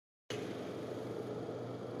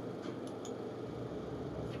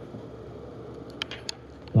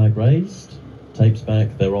Flag raised, tapes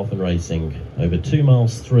back, they're off and racing. Over 2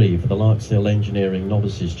 miles 3 for the Larks Hill Engineering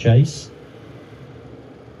Novices Chase.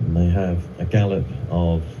 And they have a gallop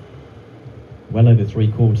of well over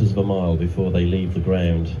 3/4 of a mile before they leave the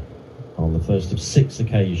ground on the first of 6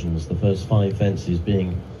 occasions, the first 5 fences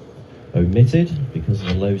being omitted because of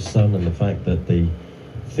the low sun and the fact that the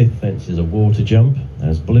 5th fence is a water jump,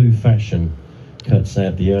 as Blue Fashion cuts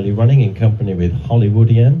out the early running in company with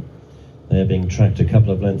Hollywoodian. They're being tracked a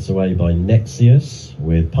couple of lengths away by Nexius,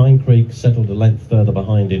 with Pine Creek settled a length further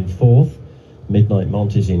behind in 4th, Midnight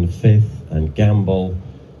Monty's in 5th, and Gamble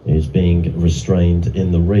is being restrained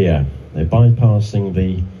in the rear. They're bypassing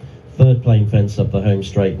the 3rd plain fence up the home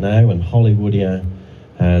straight now, and Hollywoodian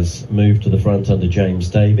has moved to the front under James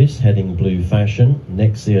Davis, heading Blue Fashion.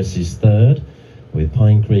 Nexius is 3rd, with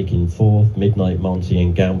Pine Creek in 4th, Midnight Monty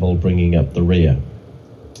and Gamble bringing up the rear.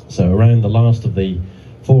 So around the last of the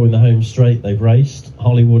 4 in the home straight they've raced,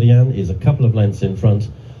 Hollywoodian is a couple of lengths in front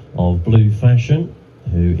of Blue Fashion,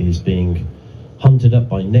 who is being hunted up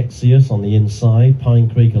by Nexius on the inside. Pine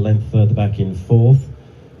Creek a length further back in 4th,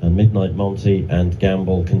 and Midnight Monty and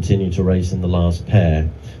Gamble continue to race in the last pair.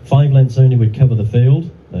 5 lengths only would cover the field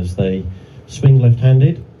as they swing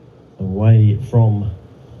left-handed away from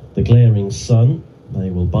the glaring sun. They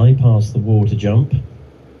will bypass the water jump,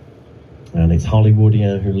 and it's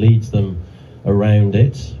Hollywoodian who leads them around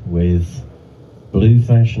it, with Blue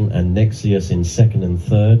Fashion and Nexius in 2nd and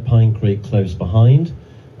 3rd, Pine Creek close behind,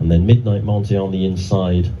 and then Midnight Monty on the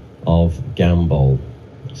inside of Gamble.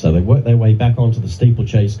 So they work their way back onto the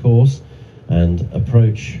steeplechase course and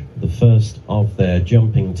approach the first of their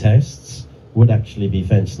jumping tests. Would actually be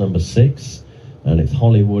fence number 6, and it's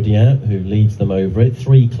Hollywoodian who leads them over it.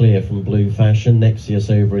 3 clear from Blue Fashion, Nexius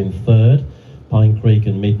over in 3rd, Pine Creek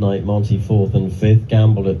and Midnight Monty 4th and 5th,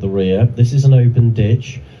 Gamble at the rear. This is an open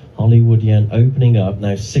ditch. Hollywoodian opening up,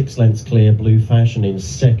 now 6 lengths clear, Blue Fashion in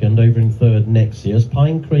 2nd, over in 3rd Nexius.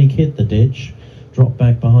 Pine Creek hit the ditch, drop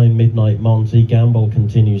back behind Midnight Monty. Gamble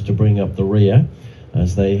continues to bring up the rear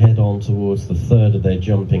as they head on towards the 3rd of their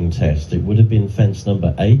jumping test. It would have been fence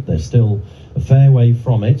number 8. They're still a fair way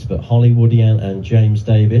from it, but Hollywoodian and James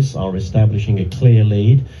Davis are establishing a clear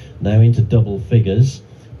lead, now into double figures.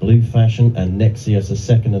 Blue Fashion and Nexius are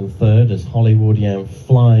 2nd and 3rd as Hollywoodian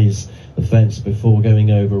flies the fence before going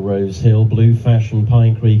over Rose Hill. Blue Fashion,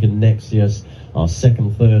 Pine Creek and Nexius are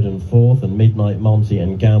 2nd, 3rd and 4th, and Midnight Monty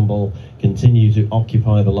and Gamble continue to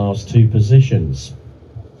occupy the last 2 positions.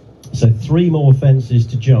 So 3 more fences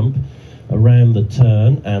to jump around the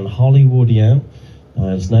turn, and Hollywoodian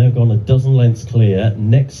has now gone a dozen lengths clear.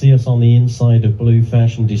 Nexius on the inside of Blue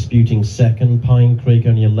Fashion disputing 2nd, Pine Creek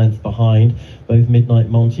only a length behind. Both Midnight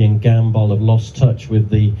Monty and Gamble have lost touch with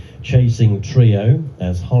the chasing trio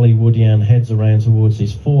as Hollywoodian heads around towards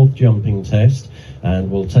his 4th jumping test and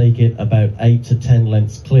will take it about 8 to 10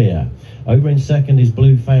 lengths clear. Over in 2nd is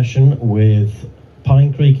Blue Fashion, with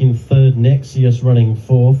Pine Creek in 3rd, Nexius running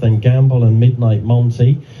 4th, and Gamble and Midnight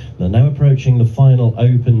Monty. They're now approaching the final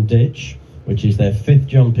open ditch, which is their 5th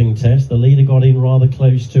jumping test. The leader got in rather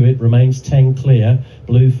close to it, remains 10 clear.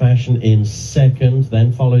 Blue Fashion in 2nd,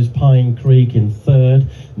 then follows Pine Creek in 3rd.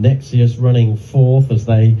 Nexius running 4th as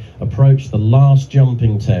they approach the last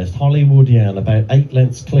jumping test. Hollywoodian about 8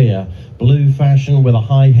 lengths clear. Blue Fashion with a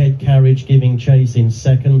high head carriage giving chase in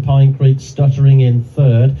 2nd. Pine Creek stuttering in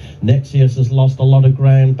 3rd. Nexius has lost a lot of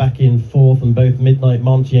ground back in 4th, and both Midnight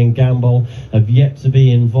Monty and Gamble have yet to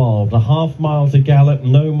be involved. A half mile to gallop,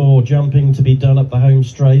 no more jumping to be done up the home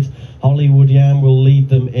straight. Hollywoodian will lead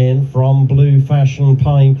them in from Blue Fashion,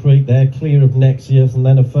 Pine Creek. They're clear of Nexius, and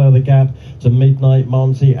then a further gap to Midnight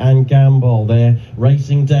Monty and Gamble. They're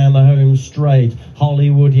racing down the home straight.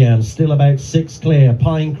 Hollywoodian still about 6 clear.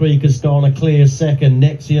 Pine Creek has gone a clear 2nd.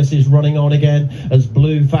 Nexius is running on again as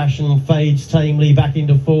Blue Fashion fades tamely back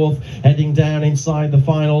into 4th, heading down inside the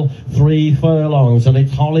final 3 furlongs. And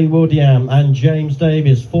it's Hollywoodian and James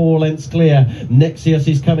Davis 4 lengths clear. Nexius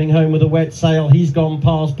is coming home with a wet sail. He's gone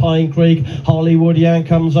past Pine Creek. Hollywoodian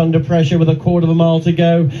comes under pressure with a 1/4 mile to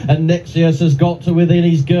go, and Nexius has got to within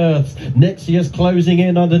his girths. Nexius closing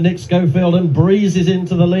in under Nick Schofield and breezes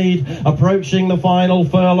into the lead, approaching the final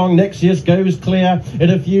furlong. Nexius goes clear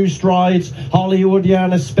in a few strides.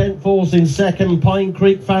 Hollywoodian has spent force in 2nd. Pine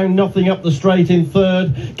Creek found nothing up the straight in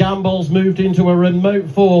 3rd. Gamble's moved into a remote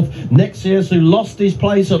 4th. Nexius, who lost his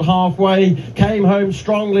place at halfway, came home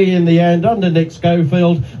strongly in the end under Nick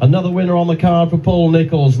Schofield. Another winner on the card for Paul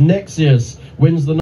Nicholls. Nexius wins the